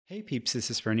Hey peeps, this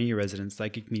is Fernie, your resident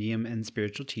psychic medium and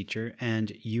spiritual teacher,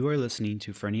 and you are listening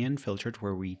to Fernie Unfiltered,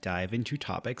 where we dive into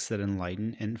topics that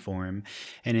enlighten, inform,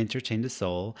 and entertain the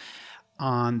soul.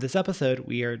 On this episode,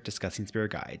 we are discussing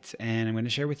spirit guides, and I'm going to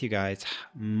share with you guys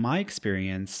my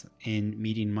experience in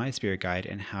meeting my spirit guide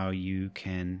and how you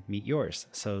can meet yours.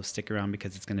 So stick around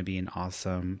because it's going to be an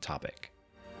awesome topic.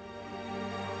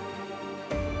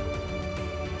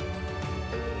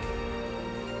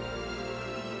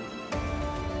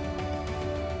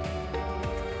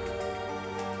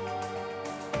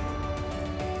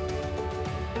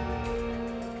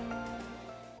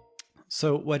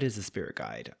 So, what is a spirit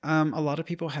guide? A lot of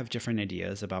people have different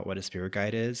ideas about what a spirit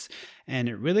guide is, and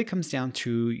it really comes down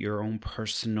to your own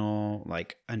personal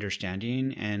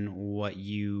understanding and what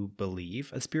you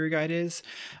believe a spirit guide is.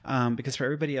 Because for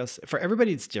everybody,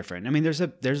 it's different. I mean,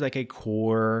 there's like a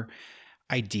core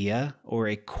idea or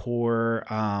a core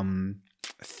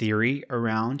theory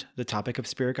around the topic of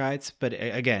spirit guides, but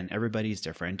again, everybody's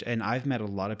different, and I've met a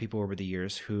lot of people over the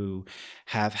years who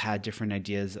have had different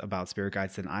ideas about spirit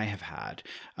guides than I have had.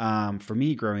 For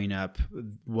me, growing up,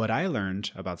 what I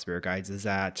learned about spirit guides is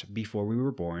that before we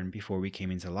were born, before we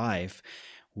came into life,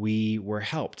 we were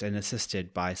helped and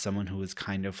assisted by someone who was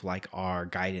kind of like our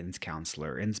guidance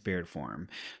counselor in spirit form.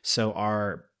 So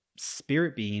our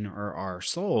spirit being, or our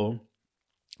soul,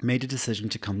 made a decision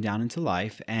to come down into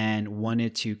life and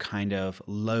wanted to kind of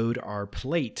load our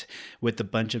plate with a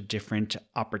bunch of different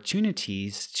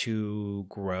opportunities to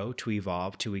grow, to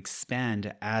evolve, to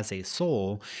expand as a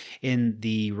soul in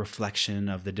the reflection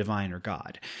of the divine or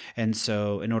God. And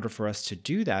so, in order for us to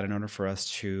do that, in order for us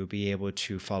to be able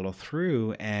to follow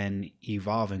through and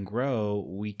evolve and grow,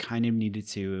 we kind of needed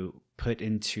to put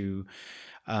into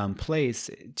place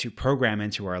to program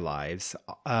into our lives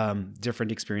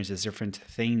different experiences, different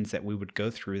things that we would go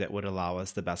through that would allow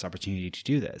us the best opportunity to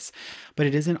do this. But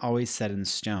it isn't always set in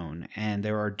stone, and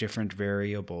there are different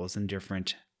variables and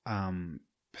different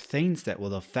things that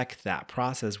will affect that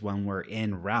process when we're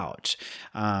en route.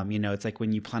 It's like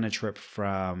when you plan a trip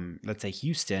from, let's say,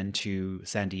 Houston to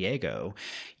San Diego,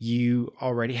 you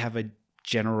already have a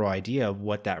general idea of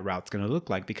what that route's going to look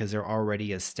like because they're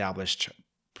already established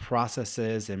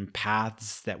processes and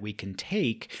paths that we can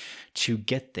take to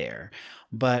get there.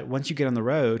 But once you get on the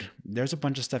road, there's a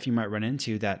bunch of stuff you might run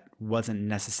into that wasn't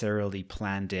necessarily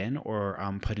planned in or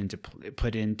put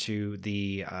into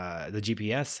the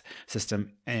GPS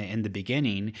system in the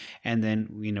beginning, and then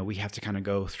we have to kind of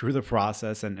go through the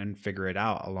process and figure it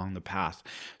out along the path.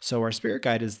 So our spirit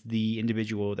guide is the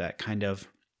individual that kind of,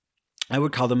 I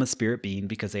would call them a spirit being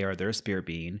because they are their spirit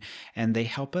being, and they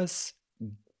help us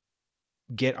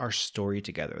get our story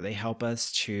together. They help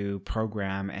us to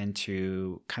program and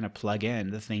to kind of plug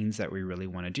in the things that we really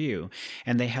want to do.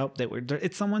 And they help that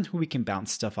it's someone who we can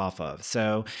bounce stuff off of.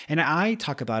 So, and I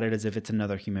talk about it as if it's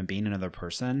another human being, another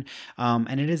person.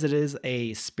 And it is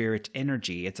a spirit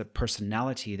energy. It's a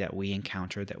personality that we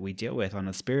encounter, that we deal with on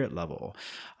a spirit level.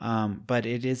 But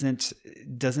it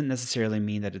doesn't necessarily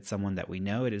mean that it's someone that we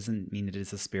know. It doesn't mean that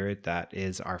it's a spirit that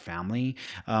is our family.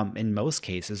 In most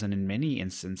cases, and in many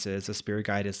instances, a spirit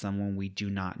guide is someone we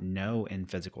do not know in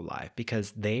physical life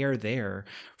because they are there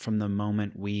from the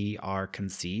moment we are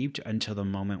conceived until the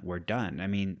moment we're done. I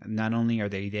mean, not only are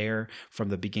they there from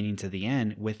the beginning to the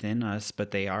end within us, but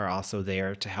they are also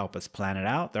there to help us plan it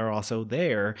out. They're also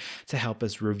there to help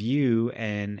us review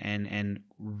and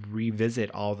revisit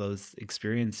all those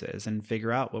experiences and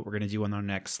figure out what we're going to do in our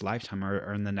next lifetime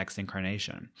or in the next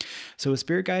incarnation. So a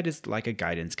spirit guide is like a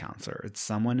guidance counselor. It's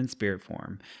someone in spirit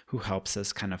form who helps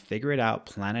us kind of figure it out,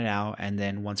 plan it out, and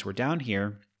then once we're down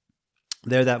here,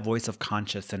 they're that voice of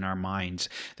conscience in our minds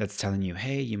that's telling you,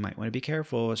 hey, you might want to be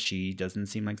careful. She doesn't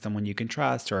seem like someone you can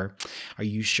trust. Or are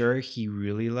you sure he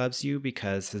really loves you?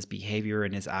 Because his behavior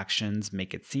and his actions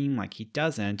make it seem like he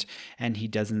doesn't, and he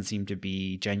doesn't seem to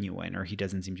be genuine, or he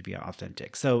doesn't seem to be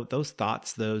authentic. So those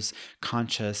thoughts, those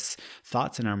conscious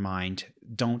thoughts in our mind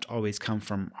don't always come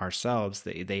from ourselves.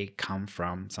 They come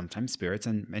from sometimes spirits,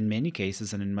 and in many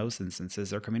cases and in most instances,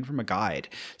 they're coming from a guide,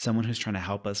 someone who's trying to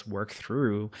help us work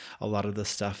through a lot of the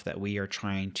stuff that we are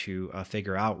trying to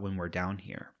figure out when we're down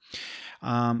here.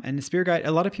 And the spirit guide,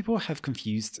 a lot of people have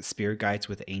confused spirit guides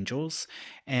with angels.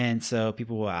 And so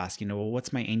people will ask, well,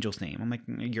 what's my angel's name? I'm like,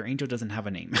 your angel doesn't have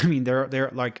a name. I mean,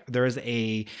 there's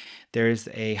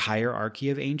a hierarchy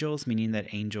of angels, meaning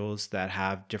that angels that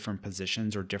have different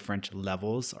positions or different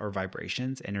levels or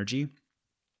vibrations, energy.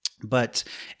 But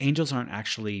angels aren't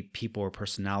actually people or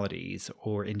personalities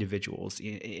or individuals.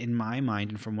 In my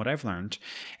mind, and from what I've learned,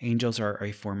 angels are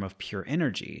a form of pure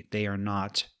energy. They are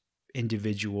not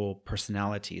individual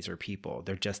personalities or people.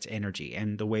 They're just energy.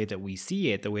 And the way that we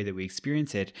see it, the way that we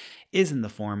experience it, is in the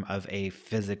form of a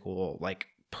physical, like,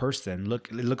 person.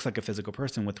 It looks like a physical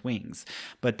person with wings,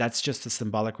 but that's just a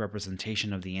symbolic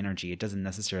representation of the energy. It doesn't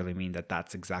necessarily mean that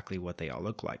that's exactly what they all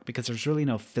look like, because there's really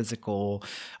no physical,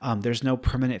 there's no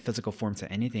permanent physical form to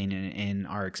anything in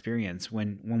our experience.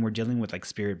 When we're dealing with like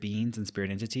spirit beings and spirit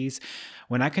entities,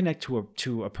 when I connect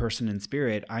to a person in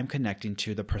spirit, I'm connecting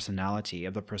to the personality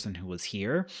of the person who was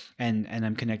here, and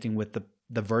I'm connecting with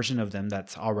the version of them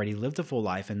that's already lived a full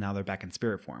life and now they're back in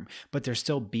spirit form, but they're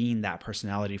still being that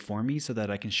personality for me, so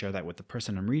that I can share that with the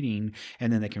person I'm reading,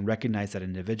 and then they can recognize that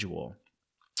individual.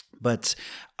 But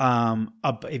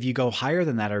if you go higher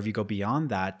than that, or if you go beyond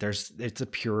that, it's a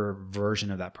pure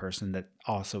version of that person that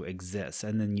also exists,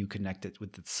 and then you connect it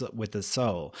with the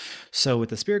soul. So with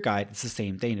the spirit guide, it's the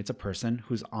same thing. It's a person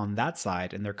who's on that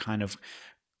side, and they're kind of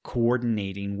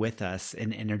coordinating with us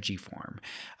in energy form,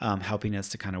 helping us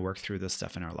to kind of work through this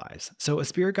stuff in our lives. So a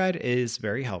spirit guide is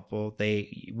very helpful.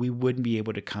 We wouldn't be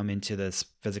able to come into this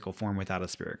physical form without a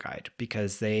spirit guide,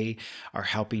 because they are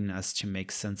helping us to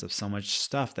make sense of so much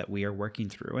stuff that we are working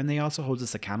through, and they also hold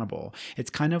us accountable. It's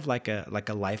kind of like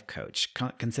a life coach.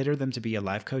 Consider them to be a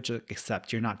life coach,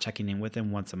 except you're not checking in with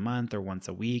them once a month or once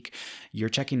a week. You're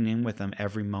checking in with them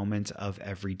every moment of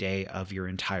every day of your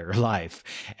entire life,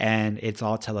 and it's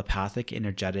all telepathic,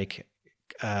 energetic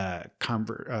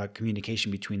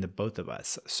communication between the both of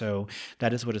us. So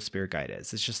that is what a spirit guide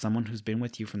is. It's just someone who's been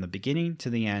with you from the beginning to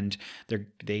the end.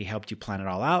 They helped you plan it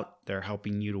all out. They're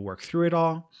helping you to work through it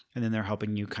all, and then they're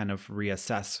helping you kind of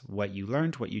reassess what you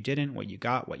learned, what you didn't, what you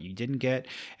got, what you didn't get,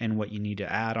 and what you need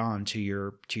to add on to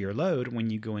your load when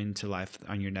you go into life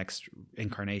on your next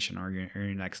incarnation, or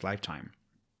your next lifetime.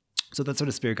 So that's what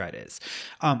a spirit guide is.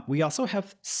 We also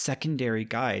have secondary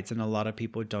guides, and a lot of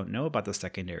people don't know about the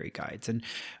secondary guides. And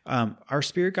our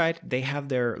spirit guide, they have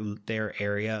their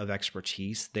area of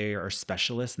expertise. They are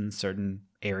specialists in certain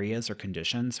areas or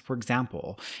conditions. For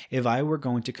example, if I were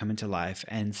going to come into life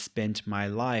and spend my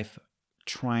life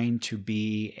trying to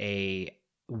be a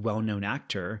well-known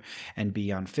actor and be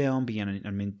on film, be on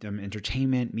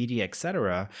entertainment, media,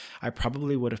 etc., I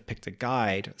probably would have picked a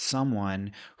guide,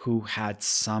 someone who had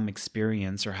some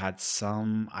experience or had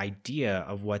some idea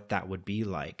of what that would be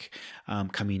like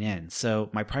coming in. So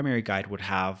my primary guide would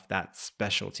have that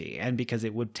specialty, and because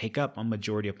it would take up a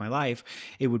majority of my life,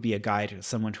 it would be a guide,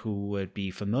 someone who would be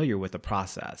familiar with the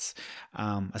process.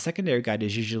 A secondary guide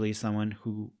is usually someone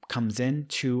who comes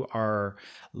into our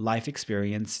life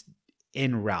experience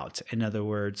en route. In other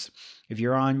words, if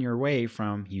you're on your way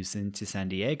from Houston to San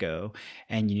Diego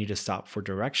and you need to stop for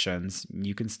directions,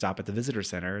 you can stop at the visitor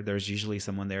center. There's usually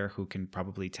someone there who can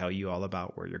probably tell you all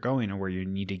about where you're going or where you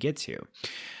need to get to.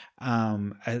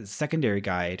 A secondary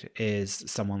guide is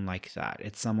someone like that.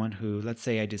 It's someone who, let's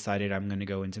say I decided I'm going to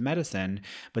go into medicine,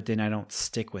 but then I don't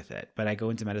stick with it, but I go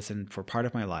into medicine for part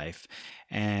of my life.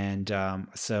 And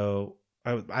so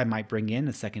I might bring in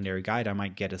a secondary guide. I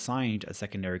might get assigned a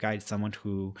secondary guide, someone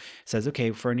who says,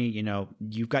 okay, Fernie,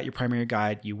 you've got your primary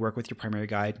guide. You work with your primary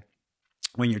guide.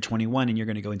 When you're 21 and you're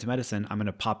going to go into medicine, I'm going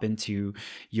to pop into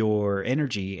your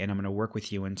energy and I'm going to work with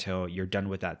you until you're done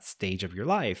with that stage of your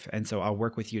life. And so I'll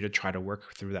work with you to try to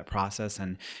work through that process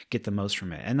and get the most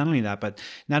from it. And not only that, but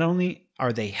not only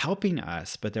are they helping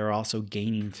us, but they're also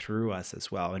gaining through us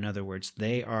as well. In other words,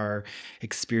 they are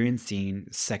experiencing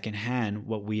secondhand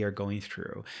what we are going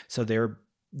through. So they're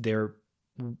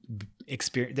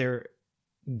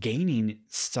gaining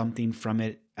something from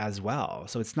it as well.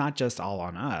 So it's not just all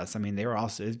on us. I mean,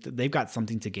 they've got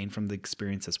something to gain from the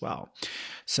experience as well.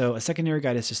 So a secondary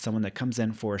guide is just someone that comes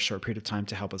in for a short period of time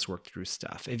to help us work through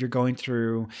stuff. If you're going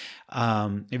through,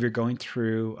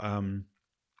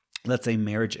 let's say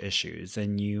marriage issues,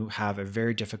 and you have a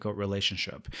very difficult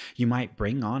relationship, you might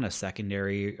bring on a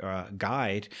secondary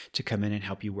guide to come in and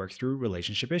help you work through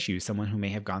relationship issues, someone who may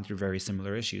have gone through very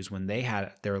similar issues when they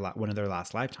had one of their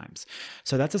last lifetimes.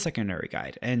 So that's a secondary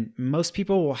guide. And most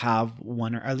people will have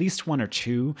at least one or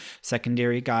two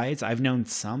secondary guides. I've known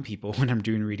some people when I'm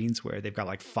doing readings where they've got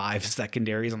like 5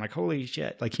 secondaries. I'm like, holy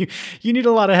shit, like you need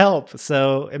a lot of help.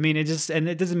 So, I mean, it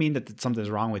doesn't mean that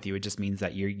something's wrong with you. It just means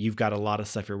that you've got a lot of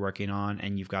stuff you're working on,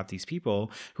 and you've got these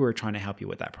people who are trying to help you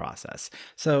with that process.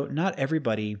 So not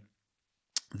everybody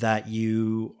that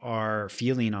you are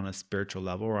feeling on a spiritual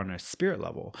level or on a spirit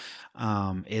level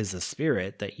is a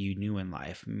spirit that you knew in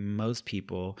life. Most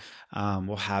people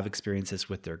will have experiences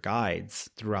with their guides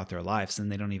throughout their lives,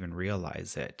 and they don't even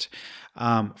realize it.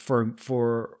 From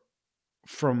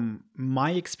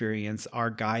my experience, our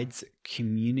guides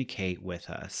communicate with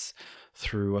us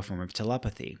through a form of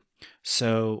telepathy.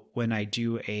 So when I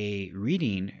do a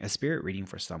reading, a spirit reading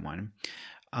for someone,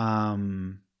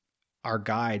 um, our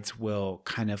guides will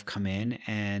kind of come in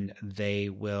and they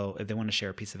will, if they want to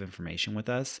share a piece of information with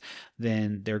us,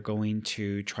 then they're going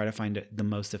to try to find the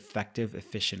most effective,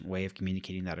 efficient way of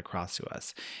communicating that across to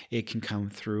us. It can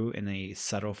come through in a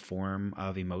subtle form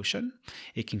of emotion,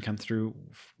 it can come through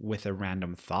with a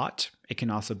random thought. It can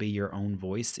also be your own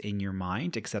voice in your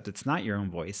mind, except it's not your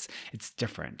own voice, it's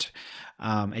different.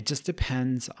 It just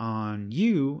depends on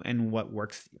you and what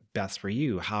works best for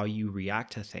you, how you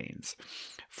react to things.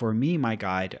 For me, my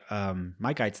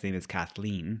guide's name is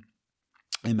Kathleen.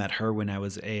 I met her when I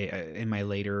was in my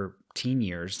later teen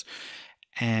years,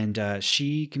 and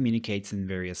she communicates in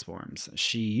various forms.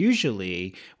 She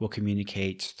usually will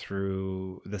communicate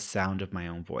through the sound of my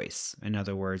own voice. In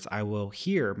other words, I will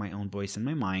hear my own voice in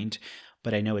my mind,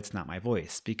 but I know it's not my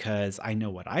voice because I know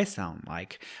what I sound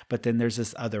like. But then there's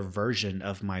this other version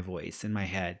of my voice in my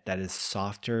head that is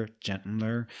softer,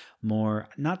 gentler, more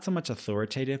not so much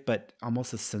authoritative, but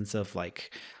almost a sense of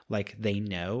like they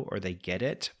know or they get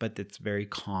it, but it's very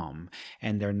calm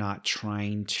and they're not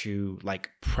trying to like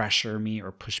pressure me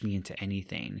or push me into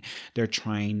anything. They're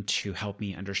trying to help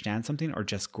me understand something or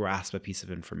just grasp a piece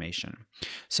of information.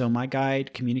 So my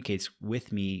guide communicates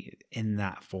with me in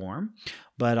that form,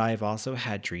 but I've also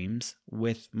had dreams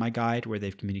with my guide where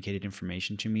they've communicated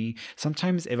information to me.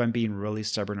 Sometimes, if I'm being really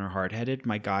stubborn or hard headed,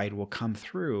 my guide will come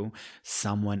through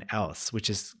someone else, which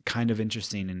is kind of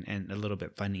interesting and a little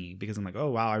bit funny because I'm like, oh,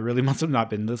 wow, I really must have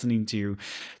not been listening to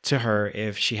her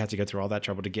if she had to go through all that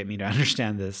trouble to get me to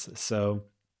understand this. So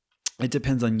it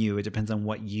depends on you. It depends on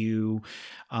what you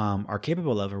are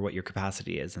capable of or what your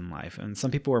capacity is in life. And some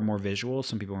people are more visual.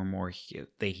 Some people are more,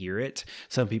 they hear it.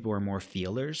 Some people are more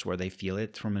feelers where they feel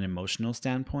it from an emotional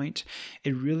standpoint.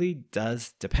 It really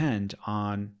does depend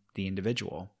on the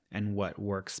individual and what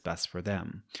works best for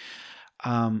them.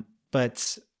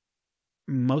 But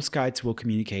most guides will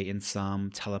communicate in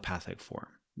some telepathic form.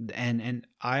 And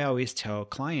I always tell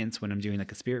clients when I'm doing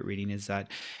like a spirit reading is that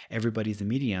everybody's a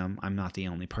medium. I'm not the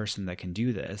only person that can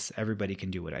do this. Everybody can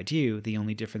do what I do. The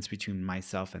only difference between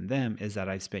myself and them is that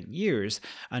I've spent years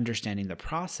understanding the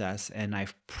process and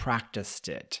I've practiced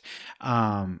it.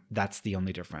 That's the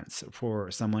only difference. For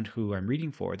someone who I'm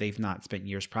reading for, they've not spent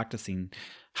years practicing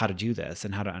how to do this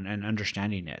and how to and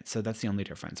understanding it. So that's the only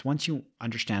difference. Once you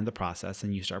understand the process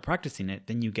and you start practicing it,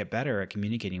 then you get better at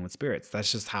communicating with spirits.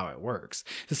 That's just how it works.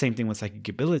 It's the same thing with psychic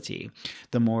ability.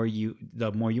 The more you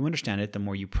understand it, the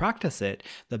more you practice it,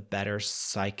 the better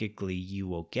psychically you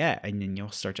will get, and then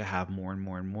you'll start to have more and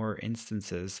more and more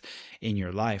instances in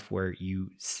your life where you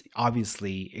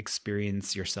obviously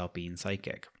experience yourself being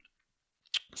psychic.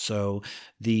 So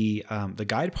the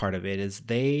guide part of it is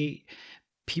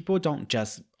people don't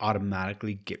just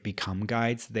automatically become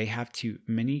guides.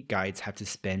 Many guides have to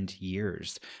spend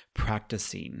years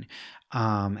practicing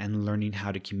and learning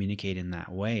how to communicate in that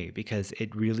way, because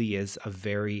it really is a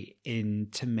very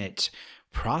intimate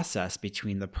process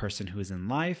between the person who is in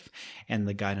life and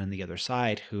the guide on the other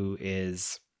side who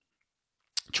is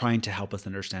trying to help us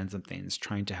understand some things,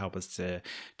 trying to help us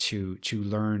to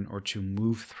learn or to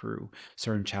move through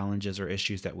certain challenges or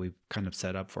issues that we've kind of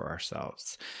set up for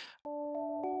ourselves.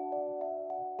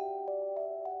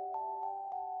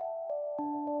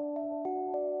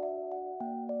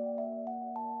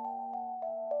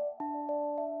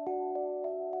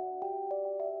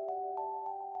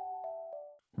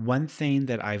 One thing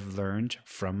that I've learned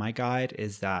from my guide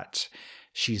is that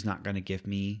she's not going to give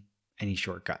me any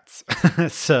shortcuts.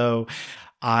 So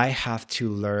I have to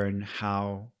learn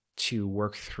how to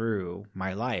work through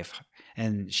my life.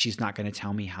 And she's not going to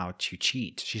tell me how to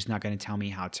cheat. She's not going to tell me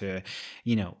how to,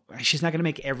 she's not going to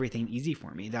make everything easy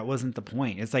for me. That wasn't the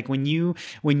point. It's like when you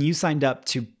signed up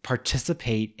to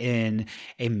participate in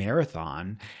a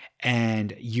marathon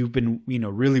and you've been,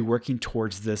 really working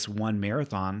towards this one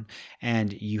marathon,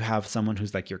 and you have someone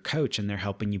who's like your coach and they're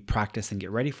helping you practice and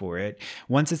get ready for it.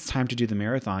 Once it's time to do the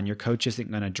marathon, your coach isn't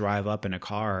going to drive up in a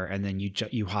car and then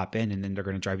you hop in and then they're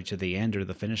going to drive you to the end or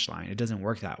the finish line. It doesn't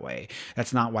work that way.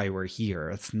 That's not why we're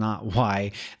here. It's not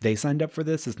why they signed up for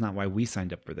this. It's not why we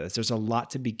signed up for this. There's a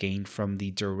lot to be gained from the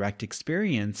direct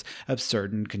experience of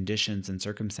certain conditions and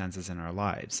circumstances in our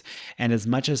lives. And as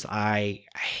much as I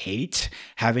hate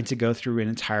having to go through an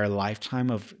entire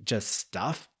lifetime of just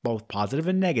stuff, both positive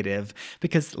and negative,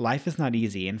 because life is not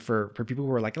easy. And for people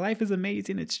who are like, life is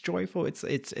amazing, it's joyful, it's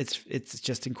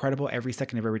just incredible every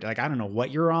second of every day. Like, I don't know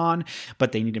what you're on,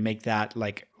 but they need to make that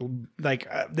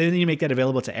they need to make that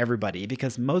available to everybody,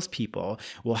 because most people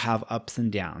will have ups and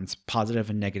downs, positive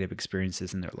and negative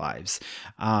experiences in their lives.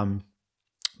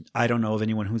 I don't know of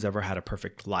anyone who's ever had a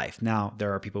perfect life. Now,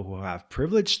 there are people who have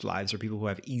privileged lives or people who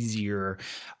have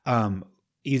um,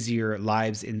 easier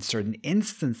lives in certain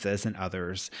instances than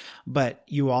others. But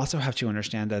you also have to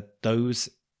understand that those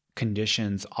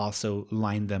conditions also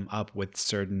line them up with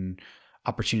certain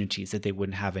opportunities that they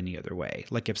wouldn't have any other way.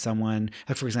 Like if someone,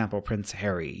 like for example, Prince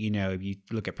Harry, if you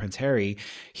look at Prince Harry,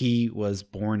 he was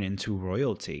born into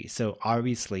royalty. So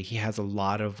obviously he has a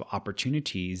lot of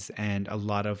opportunities and a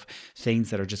lot of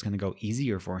things that are just going to go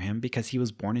easier for him because he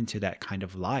was born into that kind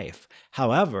of life.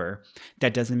 However,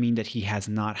 that doesn't mean that he has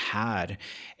not had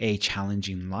a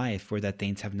challenging life or that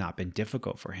things have not been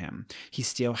difficult for him. He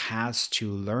still has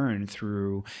to learn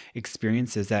through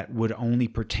experiences that would only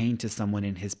pertain to someone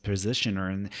in his position or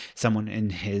in someone in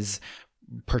his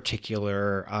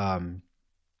particular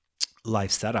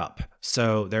life setup.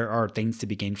 So there are things to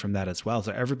be gained from that as well.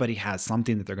 So everybody has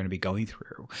something that they're going to be going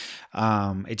through.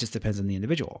 It just depends on the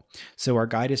individual. So our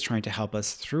guide is trying to help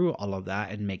us through all of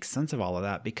that and make sense of all of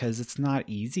that because it's not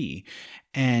easy.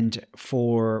 And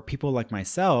for people like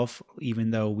myself,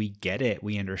 even though we get it,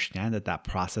 we understand that that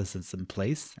process is in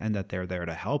place and that they're there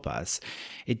to help us.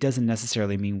 It doesn't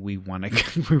necessarily mean we want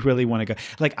to, we really want to go.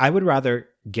 Like I would rather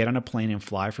get on a plane and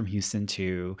fly from Houston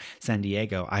to San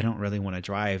Diego. I don't really want to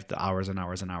drive the hours and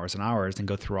hours and hours and hours and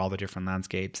go through all the different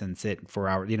landscapes and sit for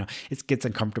hours. It gets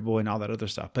uncomfortable and all that other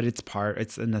stuff, but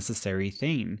it's a necessary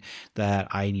thing that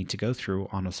I need to go through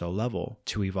on a soul level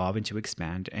to evolve and to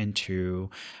expand and to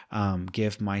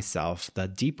give myself the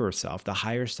deeper self, the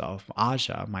higher self,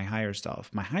 Aja, my higher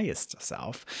self, my highest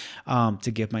self,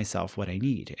 to give myself what I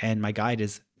need. And my guide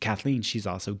is Kathleen. She's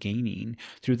also gaining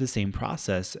through the same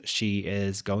process. She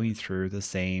is going through the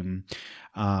same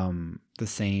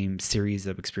series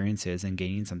of experiences and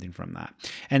gaining something from that.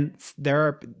 And there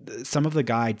are some of the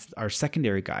guides are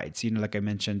secondary guides. Like I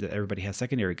mentioned, that everybody has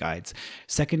secondary guides.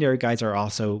 Secondary guides are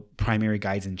also primary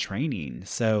guides in training.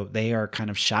 So they are kind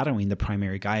of shadowing the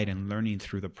primary guide and learning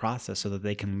through the process so that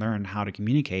they can learn how to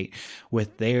communicate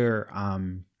with their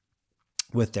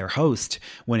host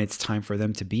when it's time for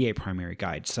them to be a primary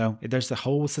guide. So there's a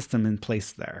whole system in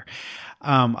place there.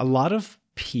 A lot of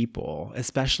people,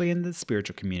 especially in the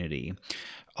spiritual community,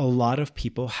 a lot of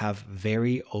people have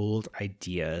very old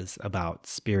ideas about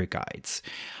spirit guides.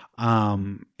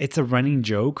 It's a running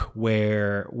joke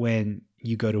where when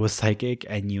you go to a psychic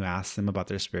and you ask them about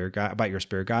their spirit guide, about your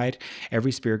spirit guide,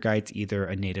 every spirit guide's either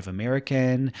a Native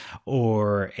American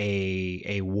or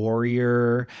a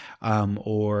warrior,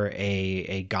 or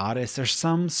a goddess or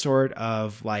some sort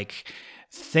of like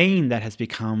thing that has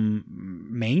become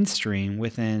mainstream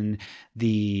within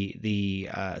the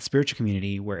spiritual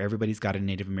community where everybody's got a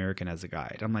Native American as a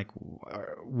guide. I'm like,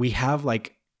 we have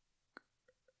like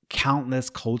countless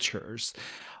cultures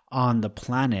on the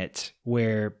planet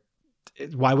where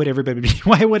why would every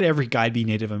guide be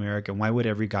Native American? Why would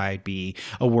every guide be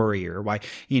a warrior? Why,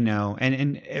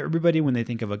 and everybody, when they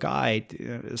think of a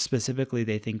guide, specifically,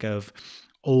 they think of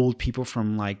old people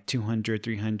from like 200,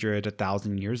 300,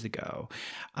 1,000 years ago.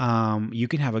 You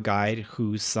can have a guide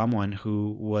who's someone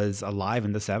who was alive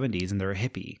in the 70s and they're a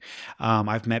hippie.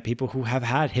 I've met people who have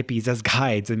had hippies as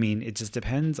guides. I mean, it just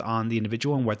depends on the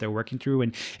individual and what they're working through.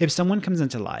 And if someone comes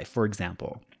into life, for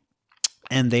example,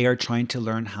 and they are trying to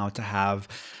learn how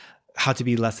to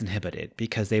be less inhibited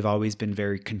because they've always been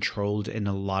very controlled in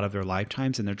a lot of their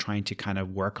lifetimes, and they're trying to kind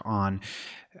of work on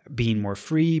being more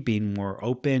free, being more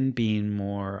open, being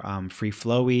more free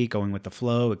flowy, going with the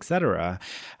flow, etc.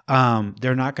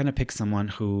 They're not going to pick someone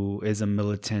who is a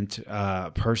militant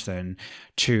person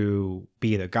to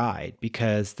be the guide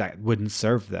because that wouldn't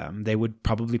serve them. They would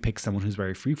probably pick someone who's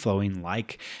very free flowing,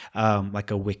 like a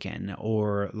Wiccan,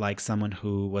 or like someone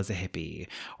who was a hippie,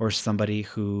 or somebody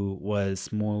who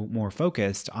was more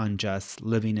focused on just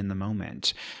living in the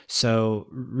moment. So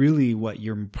really, what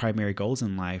your primary goals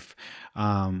in life,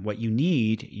 what you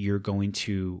need, you're going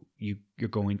to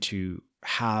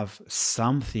have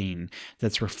something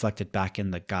that's reflected back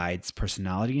in the guide's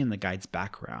personality and the guide's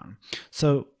background.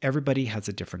 So everybody has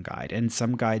a different guide, and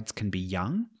some guides can be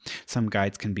young, some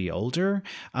guides can be older.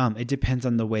 It depends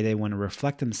on the way they want to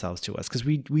reflect themselves to us, because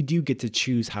we do get to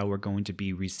choose how we're going to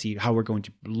be received, how we're going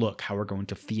to look, how we're going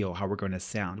to feel, how we're going to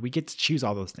sound. We get to choose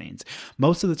all those things.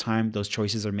 Most of the time, those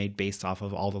choices are made based off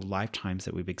of all the lifetimes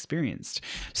that we've experienced.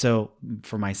 So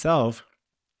for myself,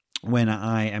 when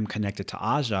I am connected to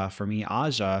Aja, for me,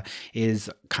 Aja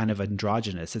is kind of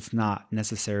androgynous. It's not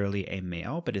necessarily a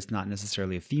male, but it's not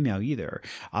necessarily a female either.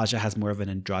 Aja has more of an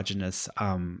androgynous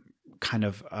kind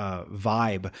of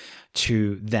vibe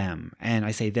to them. And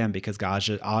I say them because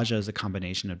Aja is a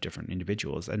combination of different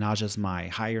individuals, and Aja is my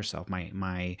higher self,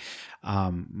 my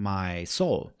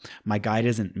soul. My guide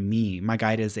isn't me. My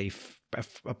guide is a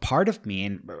part of me,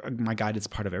 and my guide is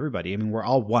part of everybody. I mean, we're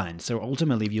all one. So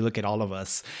ultimately, if you look at all of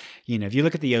us, if you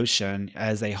look at the ocean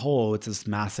as a whole, it's this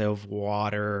massive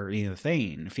water,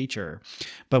 feature.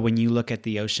 But when you look at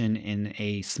the ocean in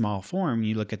a small form,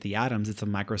 you look at the atoms, it's a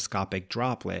microscopic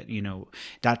droplet.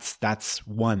 That's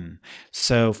one.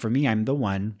 So for me, I'm the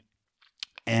one.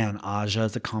 And Aja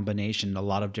is a combination, a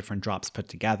lot of different drops put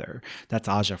together. That's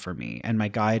Aja for me. And my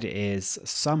guide is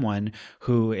someone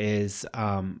who is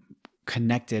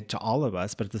connected to all of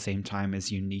us, but at the same time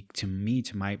is unique to me,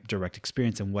 to my direct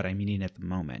experience and what I'm needing at the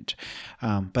moment.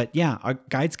 But yeah, our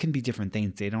guides can be different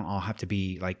things. They don't all have to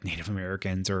be like Native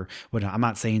Americans or whatnot. I'm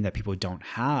not saying that people don't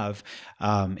have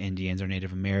Indians or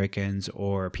Native Americans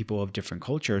or people of different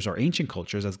cultures or ancient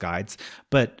cultures as guides,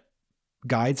 but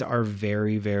guides are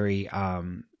very, very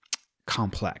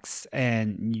complex,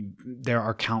 and there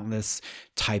are countless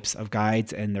types of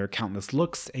guides, and there are countless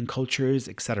looks and cultures,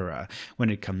 etc. when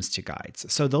it comes to guides.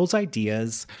 So those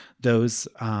ideas, those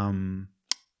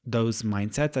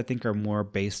mindsets, I think, are more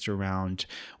based around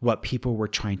what people were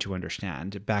trying to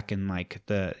understand back in like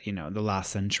the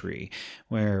last century,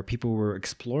 where people were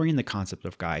exploring the concept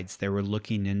of guides. They were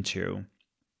looking into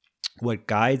what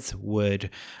guides would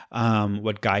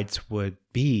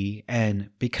be. And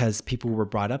because people were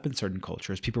brought up in certain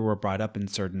cultures, people were brought up in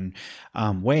certain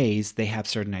ways, they have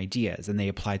certain ideas, and they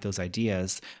applied those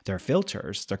ideas, their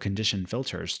conditioned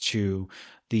filters, to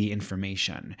the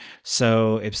information.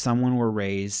 So if someone were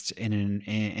raised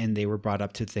and they were brought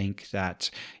up to think that,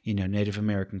 Native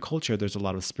American culture, there's a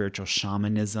lot of spiritual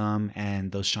shamanism,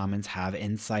 and those shamans have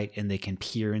insight and they can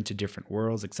peer into different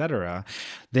worlds, etc.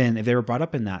 Then if they were brought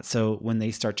up in that, so when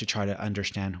they start to try to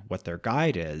understand what their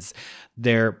guide is,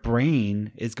 their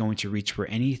brain is going to reach for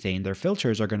anything. Their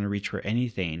filters are going to reach for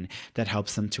anything that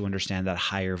helps them to understand that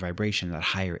higher vibration, that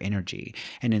higher energy.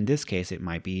 And in this case, it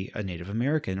might be a Native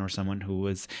American or someone who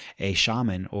was a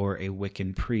shaman or a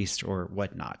Wiccan priest or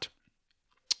whatnot.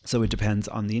 So it depends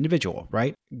on the individual,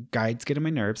 right? Guides get on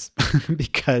my nerves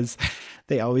because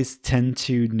they always tend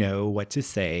to know what to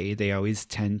say. They always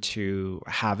tend to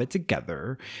have it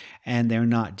together, and they're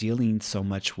not dealing so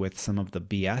much with some of the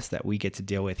BS that we get to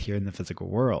deal with here in the physical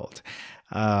world.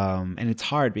 And it's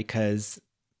hard because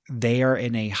they are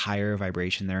in a higher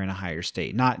vibration. They're in a higher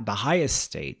state, not the highest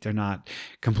state. They're not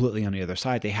completely on the other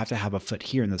side. They have to have a foot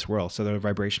here in this world. So their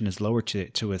vibration is lower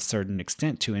to a certain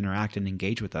extent to interact and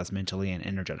engage with us mentally and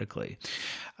energetically.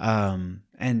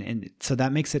 And so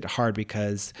that makes it hard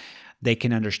because they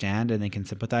can understand and they can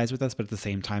sympathize with us, but at the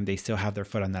same time, they still have their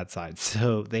foot on that side.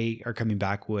 So they are coming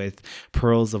back with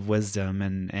pearls of wisdom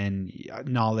and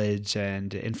knowledge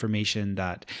and information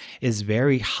that is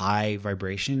very high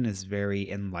vibration, is very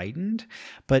enlightened,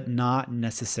 but not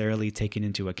necessarily taking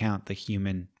into account the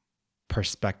human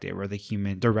perspective or the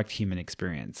direct human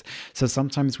experience. So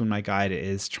sometimes when my guide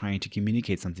is trying to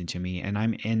communicate something to me and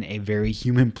I'm in a very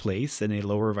human place, in a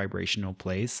lower vibrational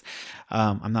place,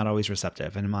 I'm not always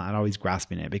receptive, and I'm not always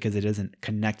grasping it because it doesn't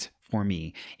connect for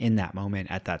me in that moment,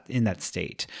 in that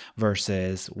state,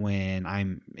 versus when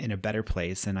I'm in a better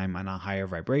place and I'm on a higher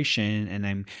vibration and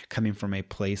I'm coming from a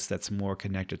place that's more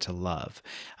connected to love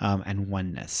and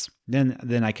oneness.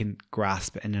 Then I can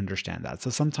grasp and understand that. So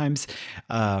sometimes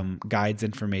guides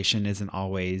information isn't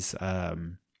always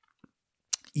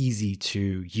easy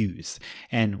to use,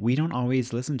 and we don't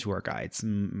always listen to our guides.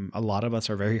 A lot of us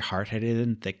are very hard-headed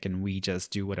and thick, and we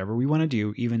just do whatever we want to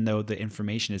do, even though the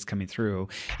information is coming through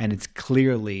and it's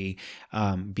clearly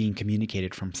being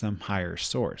communicated from some higher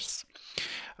source.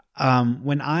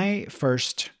 When I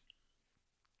first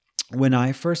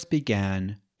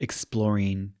began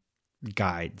exploring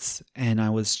guides and I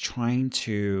was trying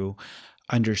to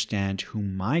understand who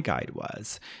my guide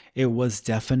was, it was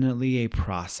definitely a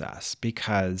process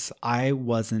because I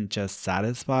wasn't just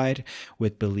satisfied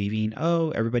with believing,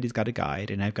 oh, everybody's got a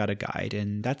guide and I've got a guide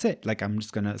and that's it. Like, I'm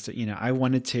just gonna, I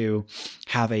wanted to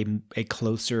have a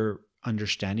closer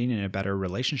understanding and a better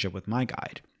relationship with my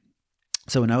guide.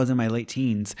 So when I was in my late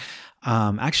teens,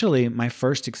 actually my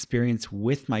first experience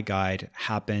with my guide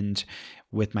happened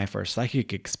with my first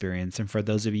psychic experience. And for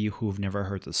those of you who've never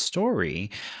heard the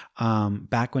story,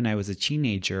 back when I was a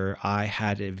teenager, I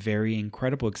had a very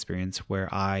incredible experience where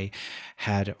I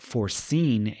had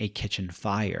foreseen a kitchen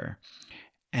fire.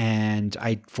 And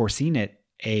I'd foreseen it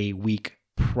a week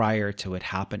prior to it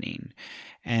happening.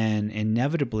 And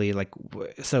inevitably,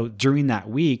 so during that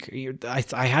week,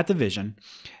 I had the vision.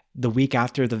 the week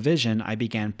after the vision, I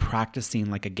began practicing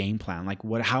like a game plan. Like,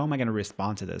 how am I going to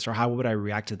respond to this? Or how would I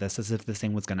react to this as if this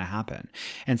thing was going to happen?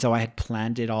 And so I had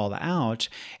planned it all out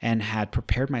and had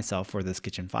prepared myself for this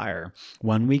kitchen fire.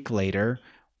 1 week later,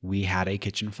 we had a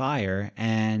kitchen fire.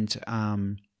 And,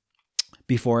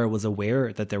 before I was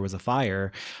aware that there was a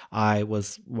fire, I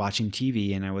was watching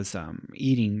TV and I was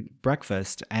eating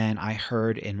breakfast, and I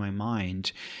heard in my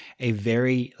mind a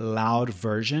very loud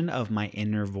version of my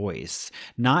inner voice.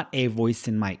 Not a voice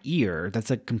in my ear.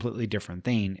 That's a completely different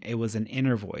thing. It was an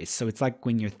inner voice. So it's like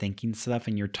when you're thinking stuff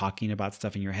and you're talking about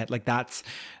stuff in your head, like that's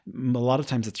a lot of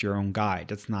times it's your own guide.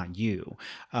 That's not you.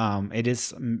 It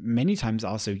is many times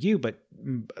also you, but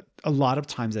a lot of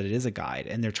times that it is a guide,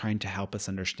 and they're trying to help us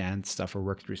understand stuff or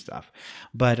work through stuff.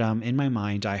 But in my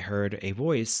mind, I heard a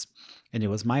voice, and it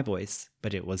was my voice,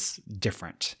 but it was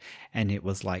different. And it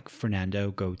was like, Fernando,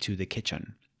 go to the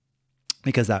kitchen,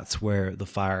 because that's where the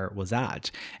fire was at.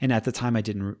 And at the time, I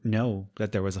didn't know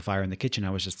that there was a fire in the kitchen.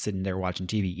 I was just sitting there watching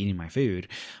TV, eating my food.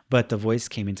 But the voice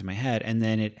came into my head, and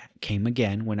then it came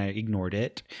again when I ignored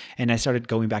it. And I started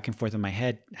going back and forth in my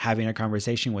head, having a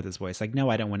conversation with this voice. Like,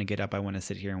 no, I don't want to get up. I want to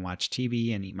sit here and watch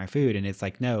TV and eat my food. And it's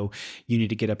like, no, you need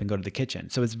to get up and go to the kitchen.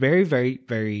 So it's very, very,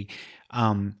 very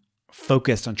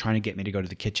focused on trying to get me to go to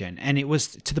the kitchen. And it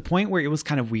was to the point where it was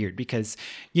kind of weird, because,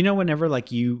 whenever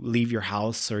like you leave your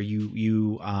house, or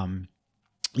you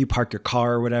park your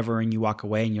car or whatever, and you walk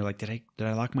away and you're like, did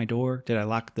I lock my door? Did I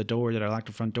lock the door? Did I lock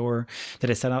the front door?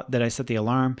 Did I set the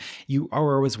alarm? You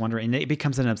are always wondering, and it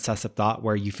becomes an obsessive thought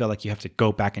where you feel like you have to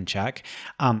go back and check.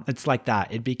 It's like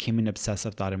that. It became an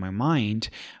obsessive thought in my mind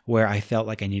where I felt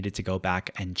like I needed to go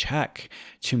back and check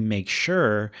to make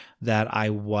sure that I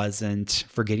wasn't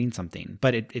forgetting something.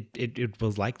 But it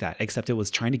was like that, except it was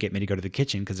trying to get me to go to the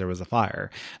kitchen because there was a fire.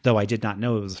 Though I did not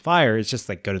know it was a fire, it's just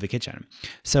like, go to the kitchen.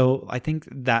 So I think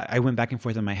that I went back and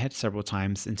forth in my head several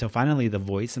times until finally the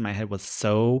voice in my head was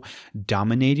so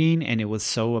dominating, and it was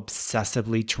so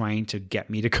obsessively trying to get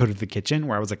me to go to the kitchen,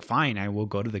 where I was like, fine, I will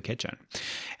go to the kitchen.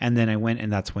 And then I went,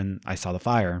 and that's when I saw the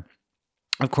fire.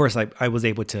 Of course, I was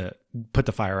able to put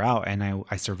the fire out, and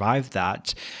I survived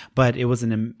that. But it was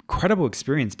an incredible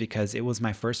experience, because it was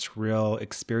my first real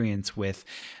experience with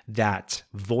that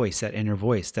voice, that inner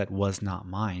voice that was not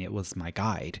mine. It was my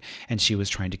guide. And she was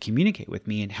trying to communicate with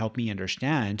me and help me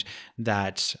understand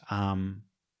that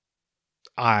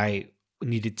I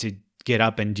needed to get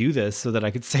up and do this so that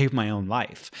I could save my own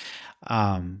life.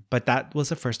 But that was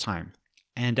the first time.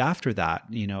 And after that,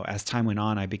 as time went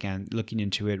on, I began looking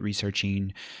into it,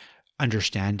 researching,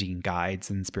 understanding guides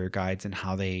and spirit guides and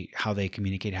how they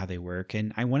communicate, how they work.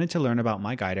 And I wanted to learn about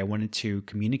my guide. I wanted to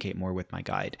communicate more with my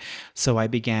guide. So I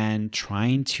began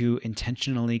trying to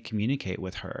intentionally communicate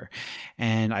with her.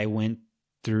 And I went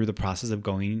through the process of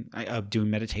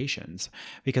doing meditations,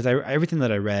 because everything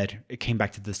that I read, it came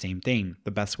back to the same thing.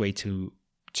 The best way to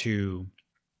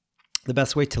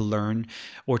learn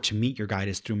or to meet your guide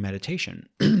is through meditation.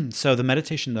 So the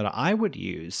meditation that I would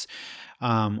use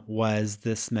was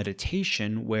this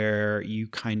meditation where you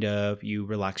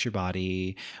relax your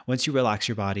body. Once you relax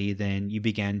your body, then you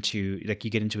begin to, like,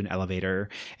 you get into an elevator,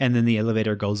 and then the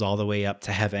elevator goes all the way up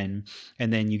to heaven.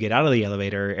 And then you get out of the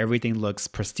elevator, everything looks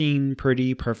pristine,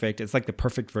 pretty, perfect. It's like the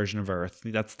perfect version of Earth.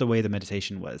 That's the way the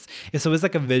meditation was. So it's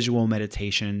like a visual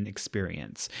meditation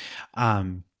experience.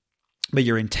 But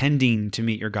you're intending to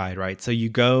meet your guide, right? So you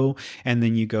go, and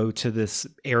then you go to this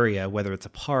area, whether it's a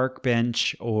park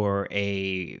bench or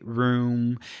a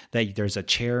room that there's a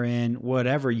chair in,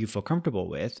 whatever you feel comfortable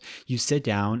with. You sit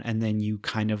down, and then you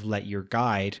kind of let your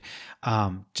guide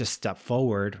just step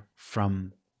forward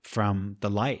from the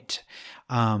light.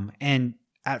 And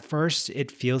at first,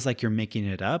 it feels like you're making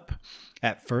it up.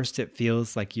 At first, it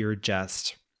feels like you're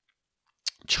just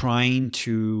trying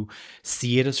to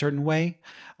see it a certain way.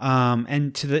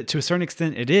 And to a certain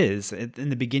extent, it is.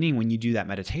 In the beginning, when you do that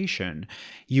meditation,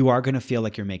 you are going to feel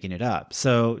like you're making it up.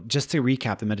 So just to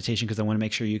recap the meditation, because I want to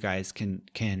make sure you guys can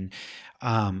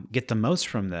get the most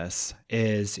from this,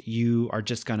 is you are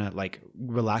just going to like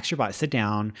relax your body, sit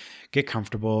down, get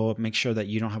comfortable, make sure that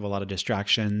you don't have a lot of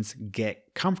distractions,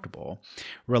 get comfortable,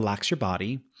 relax your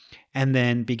body, and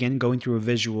then begin going through a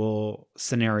visual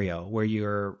scenario where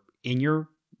you're in your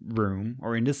room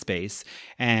or into space,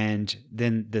 and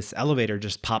then this elevator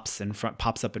just pops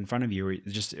up in front of you, or it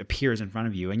just appears in front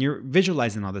of you, and you're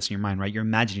visualizing all this in your mind, right? You're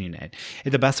imagining it.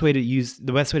 The best way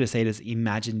to say it is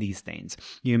imagine these things.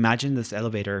 You imagine this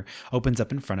elevator opens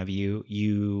up in front of you.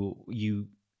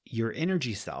 Your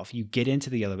energy self, you get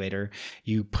into the elevator,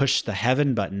 you push the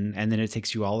heaven button, and then it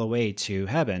takes you all the way to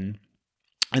heaven.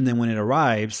 And then when it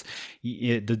arrives,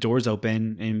 the doors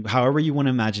open, and however you want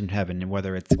to imagine heaven, and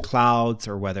whether it's clouds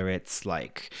or whether it's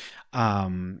like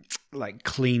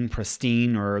clean,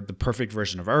 pristine, or the perfect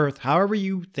version of Earth, however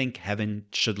you think heaven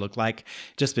should look like,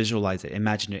 just visualize it,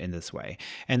 imagine it in this way.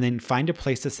 And then find a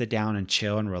place to sit down and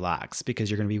chill and relax, because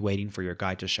you're going to be waiting for your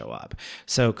guide to show up.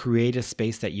 So create a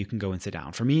space that you can go and sit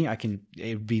down. For me,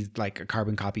 it would be like a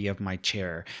carbon copy of my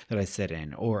chair that I sit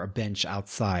in, or a bench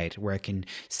outside where I can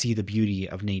see the beauty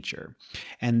of nature.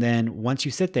 And then once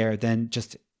you sit there, then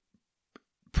just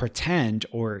pretend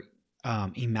or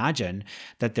imagine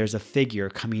that there's a figure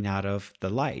coming out of the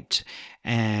light,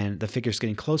 and the figure's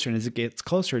getting closer. And as it gets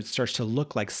closer, it starts to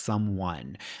look like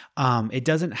someone. It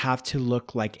doesn't have to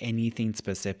look like anything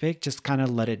specific. Just kind of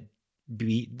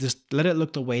just let it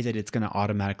look the way that it's going to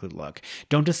automatically look.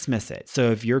 Don't dismiss it.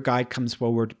 So if your guide comes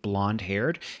forward blonde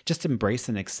haired, just embrace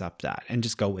and accept that and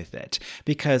just go with it,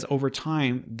 because over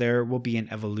time there will be an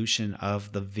evolution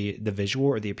of the visual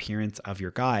or the appearance of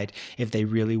your guide if they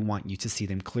really want you to see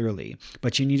them clearly.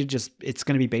 But you need to it's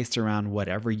going to be based around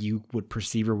whatever you would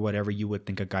perceive or whatever you would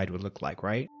think a guide would look like,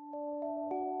 right?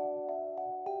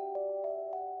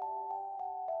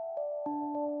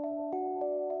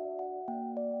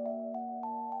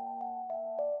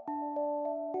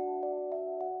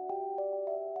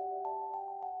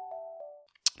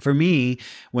 For me,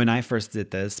 when I first did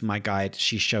this, my guide,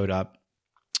 she showed up.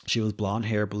 She was blonde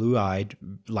hair, blue eyed,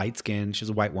 light skin. She's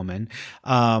a white woman.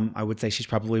 I would say she's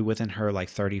probably within her like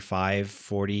 35,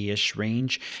 40 ish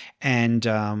range. And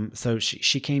so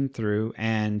she came through,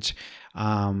 and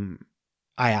I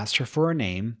asked her for a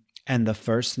name. And the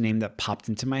first name that popped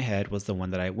into my head was the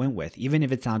one that I went with, even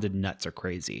if it sounded nuts or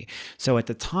crazy. So at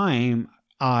the time,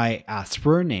 I asked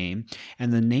for a name,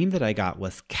 and the name that I got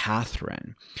was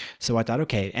Catherine. So I thought,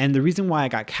 okay. And the reason why I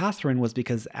got Catherine was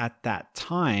because at that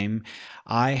time,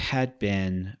 I had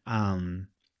been, I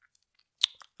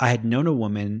had known a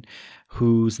woman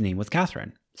whose name was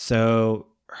Catherine. So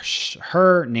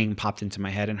her name popped into my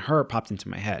head, and her popped into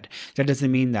my head. That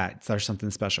doesn't mean that there's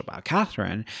something special about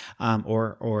Catherine,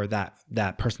 or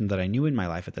that person that I knew in my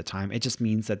life at the time. It just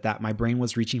means that my brain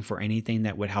was reaching for anything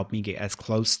that would help me get as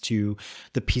close to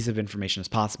the piece of information as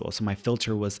possible. So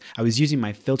I was using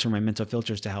my mental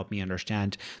filters to help me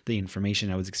understand the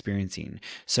information I was experiencing.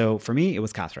 So for me, it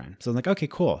was Catherine. So I'm like, okay,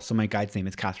 cool. So my guide's name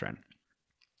is Catherine.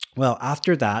 Well,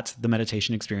 after that, the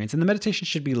meditation experience, and the meditation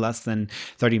should be less than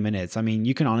 30 minutes. I mean,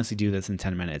 you can honestly do this in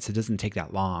 10 minutes. It doesn't take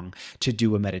that long to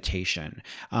do a meditation.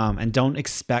 And don't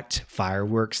expect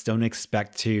fireworks. Don't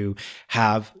expect to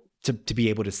have to be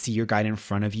able to see your guide in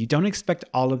front of you. Don't expect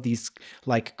all of these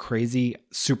like crazy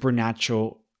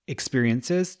supernatural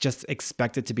experiences. Just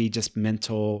expect it to be just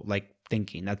mental, like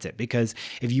thinking. That's it. Because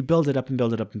if you build it up and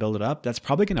build it up and build it up, that's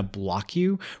probably going to block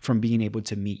you from being able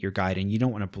to meet your guide. And you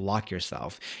don't want to block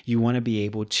yourself. You want to be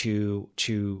able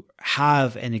to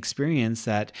have an experience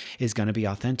that is going to be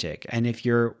authentic. And if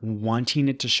you're wanting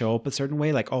it to show up a certain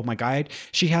way, like, oh, my guide,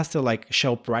 she has to like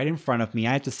show up right in front of me.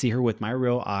 I have to see her with my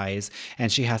real eyes, and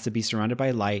she has to be surrounded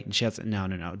by light, and she has to, no.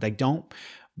 Like, don't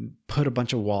put a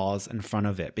bunch of walls in front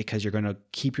of it, because you're going to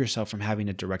keep yourself from having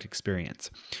a direct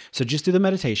experience. So just do the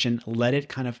meditation, let it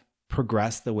kind of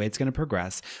progress the way it's going to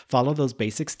progress, follow those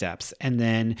basic steps, and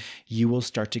then you will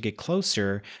start to get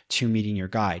closer to meeting your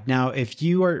guide. Now, if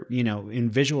you are, in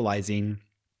visualizing,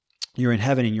 you're in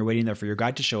heaven and you're waiting there for your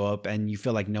guide to show up, and you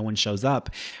feel like no one shows up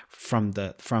from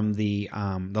the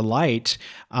light,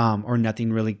 or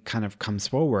nothing really kind of comes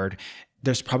forward,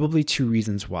 there's probably two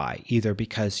reasons why. Either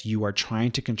because you are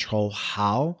trying to control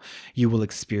how you will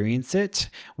experience it,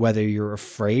 whether you're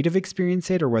afraid of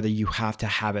experiencing it, or whether you have to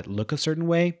have it look a certain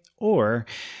way, or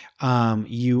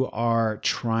you are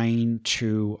trying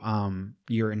to,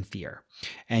 you're in fear,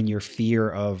 and your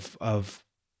fear of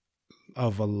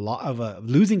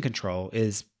losing control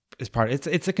is part.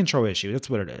 It's a control issue. That's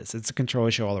what it is. It's a control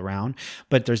issue all around.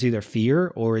 But there's either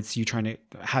fear, or it's you trying to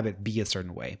have it be a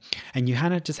certain way, and you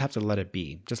kind of just have to let it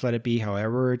be. Just let it be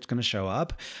however it's going to show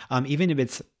up. Even if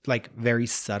it's like very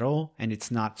subtle and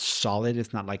it's not solid,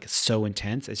 it's not like so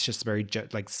intense. It's just very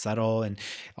like subtle and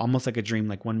almost like a dream.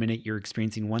 Like one minute you're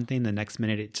experiencing one thing, the next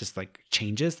minute it just like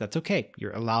changes. That's okay.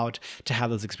 You're allowed to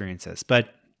have those experiences,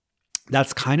 but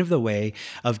that's kind of the way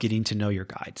of getting to know your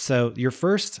guide. So your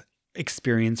first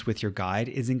experience with your guide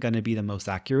isn't going to be the most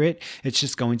accurate. It's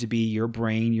just going to be your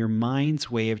brain, your mind's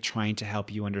way of trying to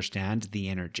help you understand the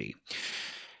energy.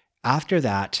 After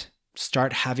that,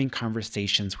 start having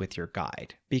conversations with your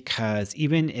guide, because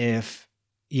even if,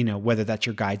 whether that's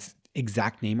your guide's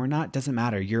exact name or not doesn't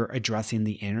matter. You're addressing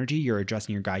the energy. You're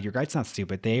addressing your guide. Your guide's not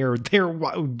stupid. They're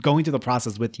going through the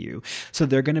process with you, so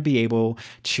they're going to be able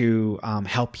to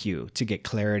help you to get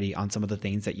clarity on some of the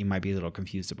things that you might be a little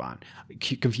confused on.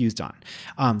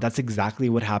 That's exactly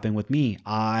what happened with me.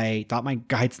 I thought my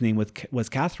guide's name was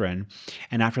Catherine,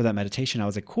 and after that meditation, I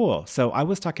was like, cool. So I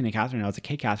was talking to Catherine. I was like,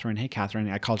 hey Catherine, hey Catherine.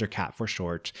 I called her Cat for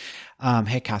short.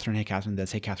 Hey Catherine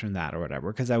this, hey Catherine that, or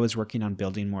whatever, because I was working on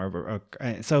building more of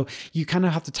so you kind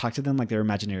of have to talk to them like they're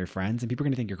imaginary friends, and people are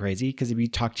going to think you're crazy, because if you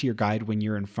talk to your guide when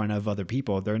you're in front of other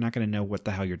people, they're not going to know what the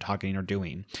hell you're talking or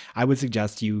doing. I would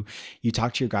suggest you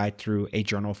talk to your guide through a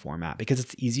journal format, because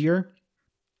it's easier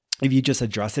if you just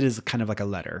address it as kind of like a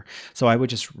letter. So I would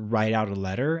just write out a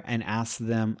letter and ask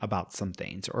them about some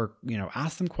things, or,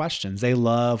 ask them questions. They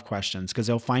love questions because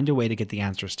they'll find a way to get the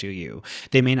answers to you.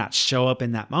 They may not show up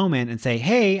in that moment and say,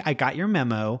 hey, I got your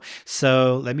memo,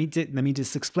 so let me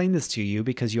just explain this to you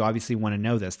because you obviously want to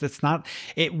know this.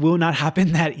 It will not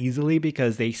happen that easily,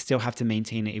 because they still have to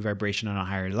maintain a vibration on a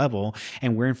higher level,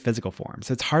 and we're in physical form.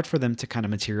 So it's hard for them to kind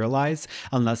of materialize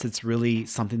unless it's really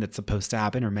something that's supposed to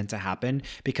happen or meant to happen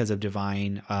because of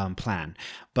divine plan.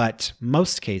 But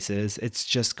most cases, it's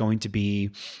just going to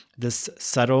be this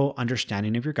subtle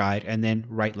understanding of your guide, and then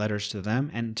write letters to them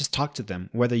and just talk to them,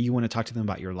 whether you want to talk to them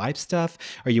about your life stuff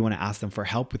or you want to ask them for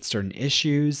help with certain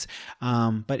issues.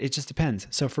 But it just depends.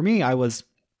 So for me, I was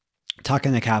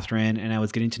talking to Catherine, and I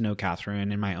was getting to know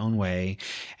Catherine in my own way.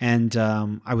 And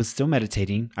I was still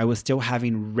meditating. I was still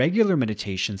having regular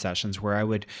meditation sessions where I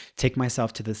would take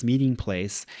myself to this meeting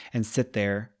place and sit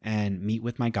there and meet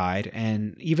with my guide.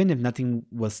 And even if nothing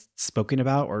was spoken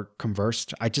about or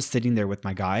conversed, I just sitting there with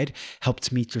my guide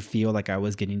helped me to feel like I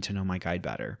was getting to know my guide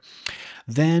better.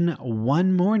 Then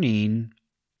one morning,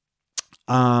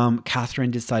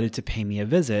 Catherine decided to pay me a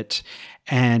visit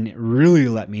and really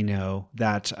let me know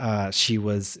that she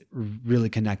was really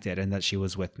connected and that she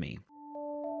was with me.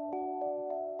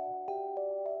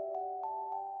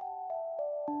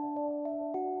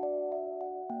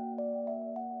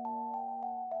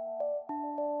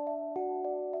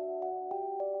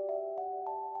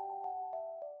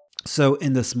 So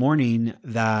in this morning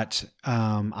that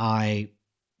I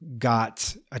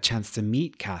got a chance to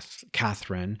meet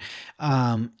Catherine,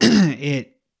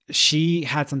 it she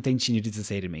had something she needed to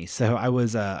say to me. So I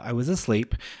was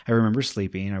asleep. I remember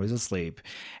sleeping. I was asleep,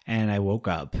 and I woke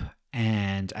up.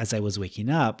 And as I was waking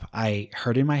up, I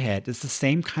heard in my head, it's the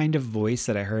same kind of voice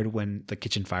that I heard when the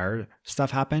kitchen fire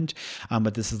stuff happened,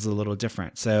 but this is a little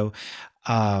different. So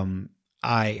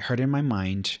I heard in my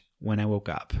mind when I woke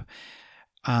up,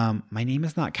 my name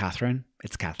is not Catherine,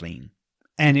 it's Kathleen.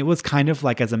 And it was kind of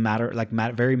like as a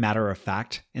very matter of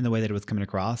fact in the way that it was coming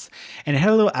across. And it had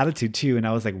a little attitude too. And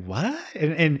I was like, what?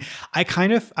 And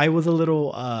I was a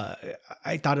little,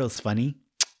 I thought it was funny.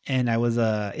 And I was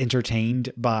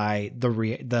entertained by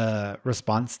the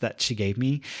response that she gave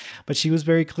me. But she was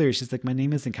very clear. She's like, my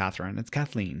name isn't Catherine, it's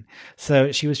Kathleen.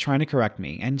 So she was trying to correct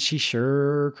me, and she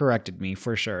sure corrected me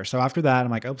for sure. So after that,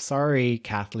 I'm like, oh, sorry,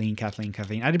 Kathleen.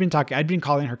 I'd been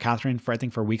calling her Catherine for, I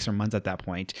think, for weeks or months at that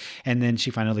point. And then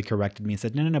she finally corrected me and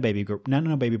said, no, baby girl.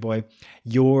 No, baby boy.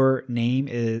 My name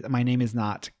is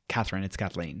not Catherine, it's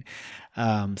Kathleen.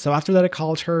 So after that, I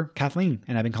called her Kathleen,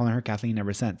 and I've been calling her Kathleen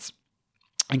ever since.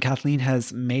 And Kathleen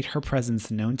has made her presence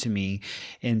known to me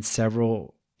in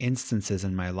several instances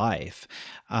in my life.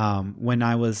 When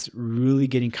I was really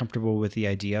getting comfortable with the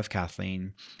idea of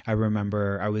Kathleen, I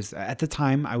remember at the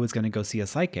time I was going to go see a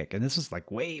psychic, and this was like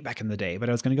way back in the day, but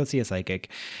I was going to go see a psychic.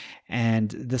 And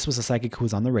this was a psychic who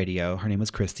was on the radio. Her name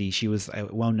was Christy. She was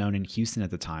well known in Houston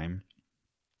at the time.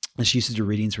 And she used to do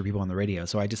readings for people on the radio.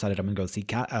 So I decided I'm going to go see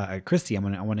Christy. I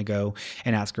want to go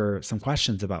and ask her some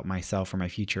questions about myself or my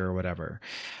future or whatever.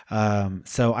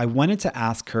 So I wanted to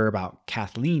ask her about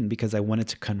Kathleen because I wanted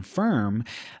to confirm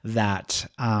that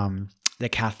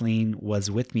that Kathleen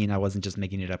was with me and I wasn't just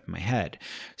making it up in my head.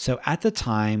 So at the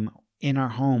time in our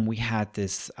home, we had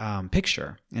this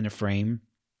picture in a frame.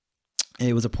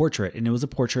 It was a portrait, and it was a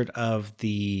portrait of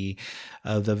the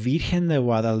Virgen de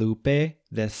Guadalupe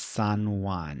de San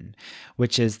Juan,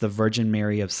 which is the Virgin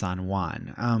Mary of San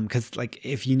Juan. Because like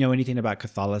if you know anything about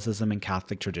Catholicism and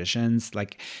Catholic traditions,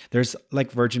 like there's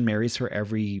like Virgin Marys for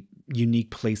every unique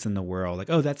place in the world. Like,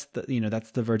 oh, that's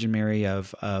the Virgin Mary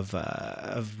of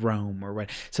Rome or what.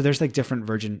 So there's like different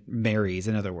Virgin Marys,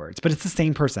 in other words, but it's the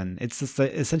same person. It's just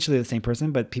essentially the same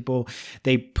person, but people,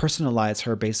 they personalize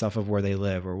her based off of where they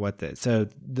live or what. So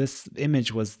this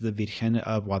image was the Virgen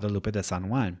of Guadalupe de San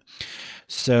Juan.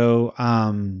 So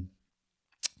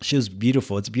she was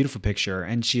beautiful. It's a beautiful picture,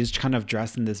 and she is kind of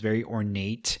dressed in this very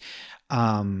ornate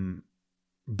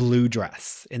blue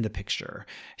dress in the picture.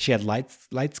 She had light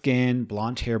skin,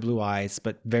 blonde hair, blue eyes,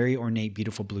 but very ornate,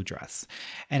 beautiful blue dress.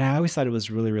 And I always thought it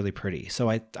was really, really pretty. So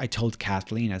I told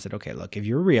Kathleen, I said, okay, look, if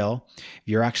you're real, if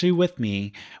you're actually with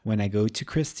me when I go to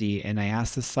Christy and I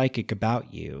ask the psychic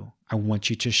about you, I want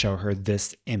you to show her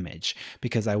this image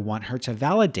because I want her to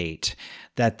validate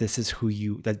that this is who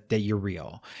you, that you're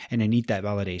real. And I need that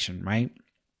validation, right?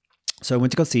 So I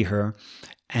went to go see her,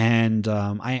 and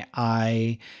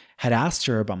I had asked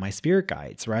her about my spirit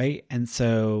guides, right? And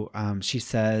so she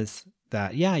says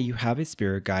that, yeah, you have a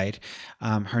spirit guide.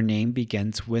 Her name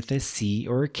begins with a C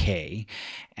or a K,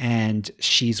 and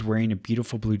she's wearing a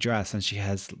beautiful blue dress, and she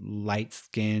has light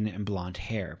skin and blonde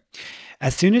hair.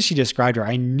 As soon as she described her,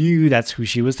 I knew that's who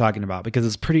she was talking about because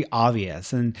it's pretty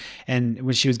obvious. And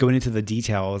when she was going into the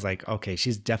detail, I was like, okay,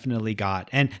 she's definitely got.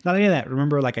 And not only that,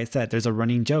 remember, like I said, there's a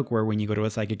running joke where when you go to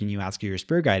a psychic and you ask who your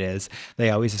spirit guide is,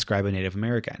 they always describe a Native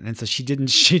American. And so she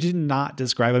did not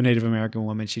describe a Native American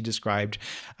woman. She described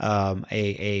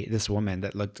this woman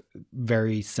that looked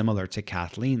very similar to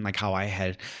Kathleen, like how I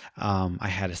had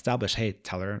established, hey,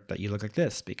 tell her that you look like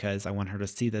this because I want her to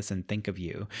see this and think of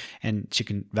you, and she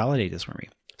can validate this for me.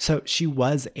 So she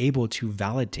was able to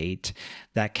validate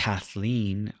that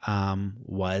Kathleen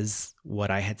was what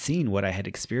I had seen, what I had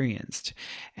experienced.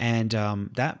 And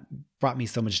that brought me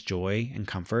so much joy and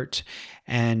comfort.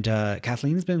 And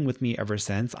Kathleen's been with me ever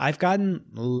since. I've gotten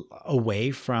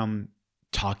away from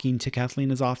talking to Kathleen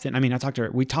as often. I mean,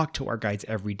 we talk to our guides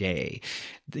every day.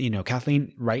 You know,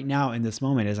 Kathleen right now in this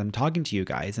moment, as I'm talking to you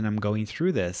guys and I'm going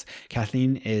through this,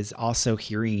 Kathleen is also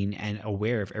hearing and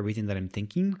aware of everything that I'm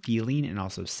thinking, feeling, and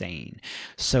also saying.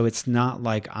 So it's not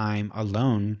like I'm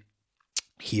alone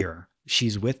here.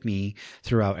 She's with me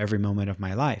throughout every moment of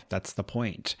my life. That's the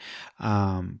point.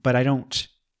 But I don't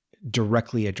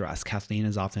directly address Kathleen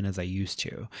as often as I used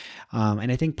to.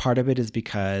 And I think part of it is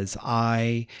because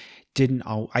I didn't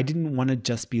want to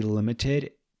just be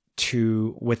limited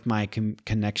with my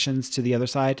connections to the other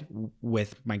side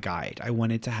with my guide. I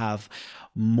wanted to have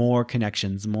more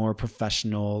connections, more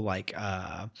professional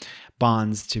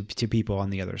bonds to people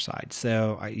on the other side.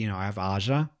 So I have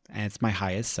Aja, and it's my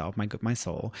highest self, my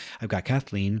soul. I've got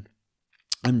Kathleen.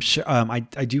 I'm sure I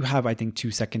do have, I think,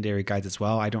 2 secondary guides as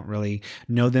well. I don't really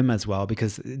know them as well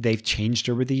because they've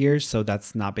changed over the years, so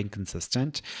that's not been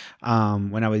consistent.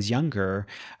 When I was younger,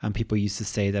 people used to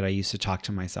say that I used to talk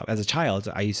to myself. As a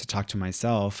child, I used to talk to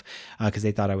myself because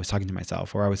they thought I was talking to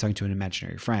myself or I was talking to an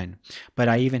imaginary friend. But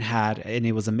I even had, and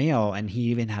it was a male, and he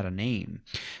even had a name.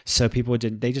 So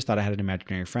they just thought I had an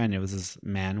imaginary friend. It was this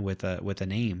man with a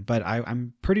name. But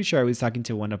I'm pretty sure I was talking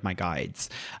to one of my guides.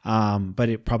 But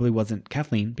it probably wasn't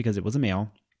Kathleen because it was a male.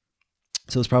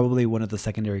 So it was probably one of the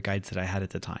secondary guides that I had at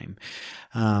the time.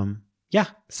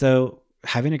 So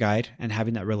having a guide and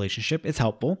having that relationship is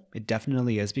helpful. It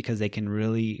definitely is because they can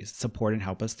really support and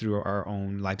help us through our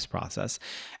own life's process.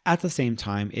 At the same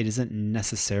time, it isn't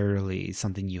necessarily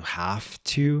something you have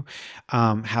to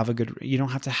you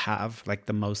don't have to have like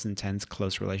the most intense,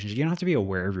 close relationship. You don't have to be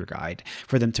aware of your guide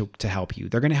for them to help you.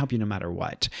 They're going to help you no matter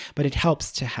what. But it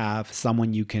helps to have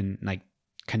someone you can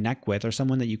connect with, or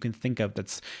someone that you can think of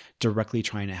that's directly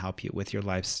trying to help you with your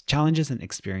life's challenges and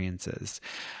experiences.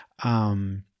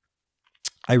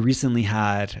 I recently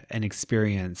had an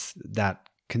experience that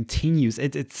continues.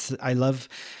 I love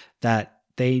that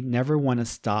they never want to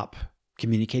stop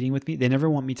communicating with me. They never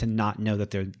want me to not know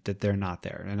that they're not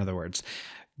there. In other words,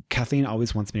 Kathleen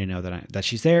always wants me to know that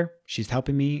she's there, she's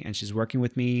helping me, and she's working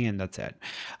with me, and that's it.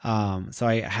 So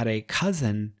I had a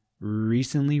cousin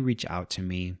recently reach out to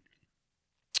me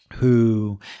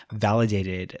who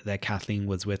validated that Kathleen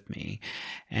was with me.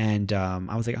 And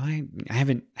I was like, I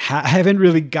haven't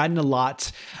really gotten a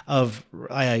lot of,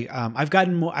 I've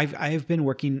gotten more, I've been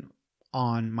working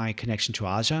on my connection to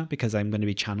Aja because I'm going to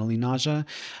be channeling Aja.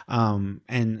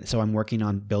 And so I'm working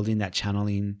on building that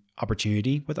channeling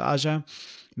opportunity with Aja.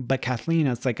 But Kathleen,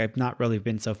 it's like I've not really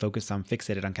been so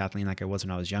fixated on Kathleen like I was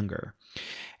when I was younger.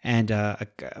 And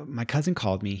my cousin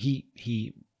called me.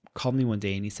 He called me one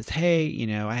day and he says, hey,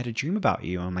 I had a dream about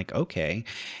you. I'm like, okay.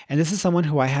 And this is someone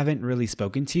who I haven't really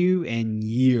spoken to in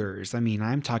years. I mean,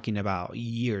 I'm talking about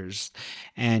years.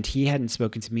 And he hadn't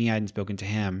spoken to me. I hadn't spoken to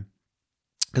him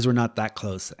because we're not that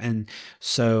close. And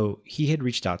so he had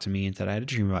reached out to me and said, I had a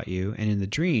dream about you. And in the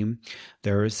dream,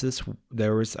 I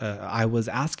was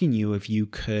asking you if you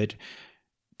could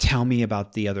tell me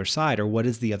about the other side, or what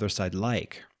is the other side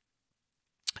like?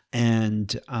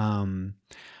 And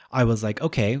I was like,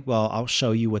 okay, well, I'll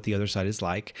show you what the other side is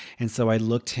like. And so I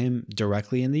looked him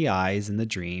directly in the eyes in the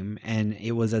dream, and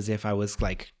it was as if I was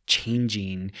like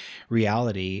changing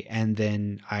reality. And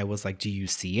then I was like, do you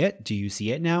see it? Do you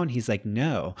see it now? And he's like,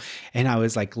 no. And I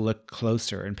was like, look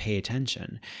closer and pay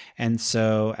attention. And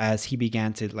so as he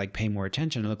began to like pay more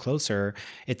attention and look closer,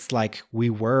 it's like we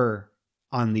were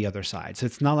on the other side. So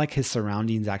it's not like his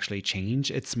surroundings actually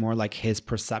change. It's more like his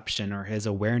perception or his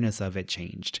awareness of it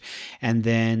changed. And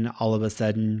then all of a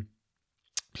sudden,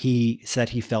 he said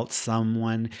he felt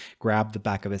someone grab the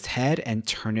back of his head and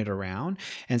turn it around.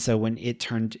 And so when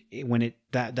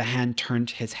the hand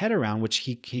turned his head around, which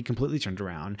he completely turned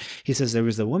around, he says there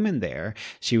was a woman there.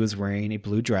 She was wearing a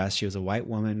blue dress. She was a white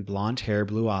woman, blonde hair,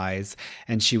 blue eyes.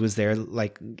 And she was there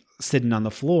like sitting on the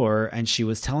floor, and she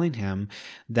was telling him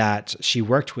that she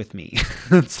worked with me.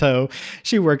 So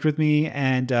she worked with me.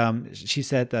 And she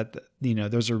said that,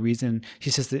 there's a reason. She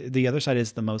says the other side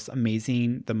is the most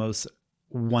amazing, the most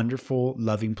wonderful,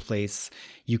 loving place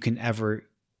you can ever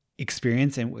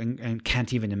experience and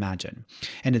can't even imagine.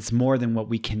 And it's more than what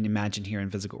we can imagine here in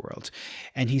physical world.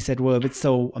 And he said, well, if it's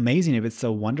so amazing, if it's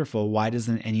so wonderful, why do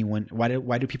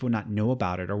people not know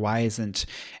about it? Or why isn't,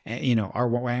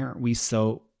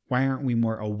 why aren't we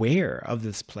more aware of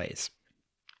this place?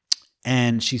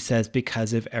 And she says,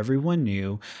 because if everyone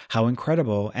knew how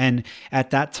incredible. And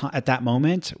at that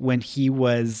moment, when he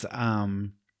was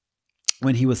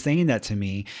saying that to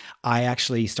me, I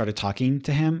actually started talking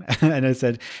to him, and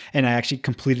I actually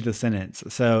completed the sentence.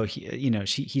 So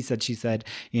she said,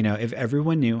 if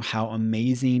everyone knew how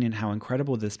amazing and how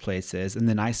incredible this place is, and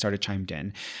then I chimed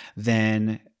in,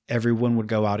 then everyone would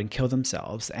go out and kill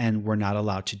themselves, and we're not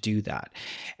allowed to do that.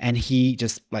 And he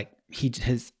just like,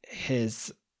 his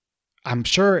I'm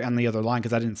sure on the other line,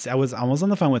 because I was on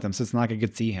the phone with him, so it's not like I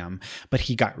could see him, but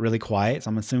he got really quiet. So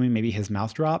I'm assuming maybe his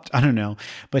mouth dropped. I don't know.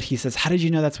 But he says, how did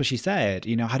you know that's what she said?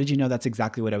 How did you know that's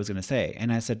exactly what I was going to say?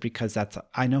 And I said, because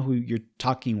I know who you're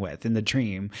talking with in the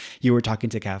dream. You were talking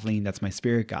to Kathleen. That's my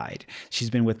spirit guide. She's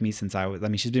been with me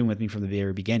she's been with me from the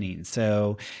very beginning.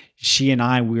 So she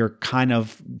and we are kind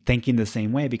of thinking the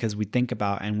same way, because we think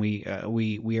about, and we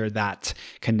are that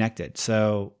connected.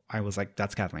 So I was like,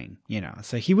 that's Kathleen,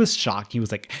 So he was shocked. He was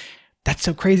like, that's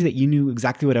so crazy that you knew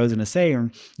exactly what I was going to say,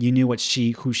 or you knew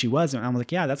who she was. And I'm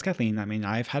like, yeah, that's Kathleen. I mean,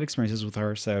 I've had experiences with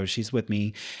her, so she's with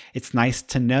me. It's nice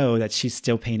to know that she's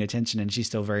still paying attention, and she's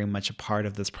still very much a part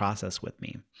of this process with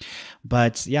me.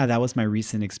 But yeah, that was my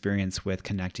recent experience with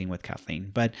connecting with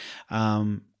Kathleen. But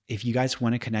if you guys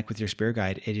want to connect with your spirit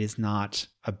guide, it is not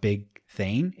a big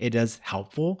thing. It is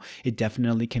helpful. It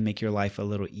definitely can make your life a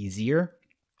little easier.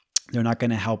 They're not going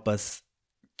to help us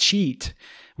cheat.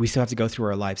 We still have to go through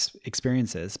our life's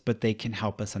experiences, but they can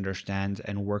help us understand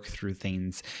and work through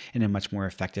things in a much more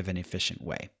effective and efficient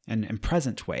way, and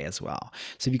present way as well.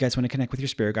 So if you guys want to connect with your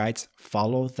spirit guides,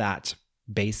 follow that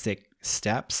basic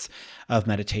steps of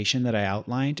meditation that I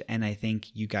outlined, and I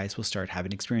think you guys will start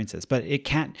having experiences. But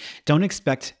don't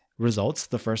expect results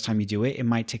the first time you do it. It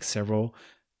might take several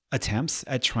attempts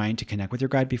at trying to connect with your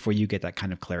guide before you get that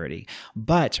kind of clarity.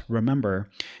 But remember,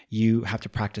 you have to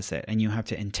practice it, and you have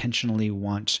to intentionally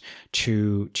want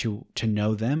to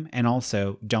know them. And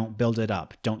also, don't build it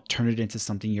up. Don't turn it into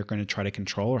something you're going to try to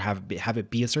control, or have it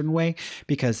be a certain way,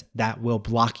 because that will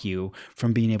block you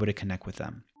from being able to connect with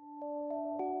them.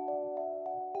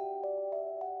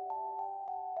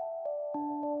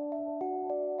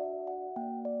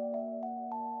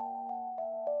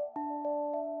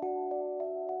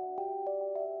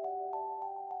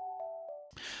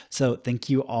 So thank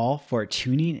you all for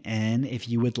tuning in. If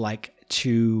you would like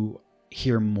to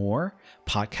hear more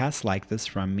podcasts like this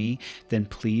from me, then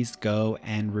please go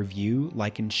and review,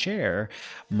 like, and share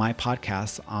my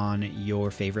podcasts on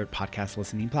your favorite podcast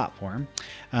listening platform.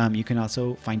 You can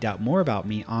also find out more about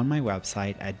me on my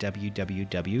website at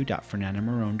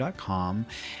www.fernandamarone.com.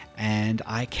 And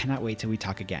I cannot wait till we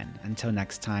talk again. Until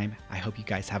next time, I hope you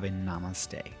guys have a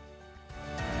namaste.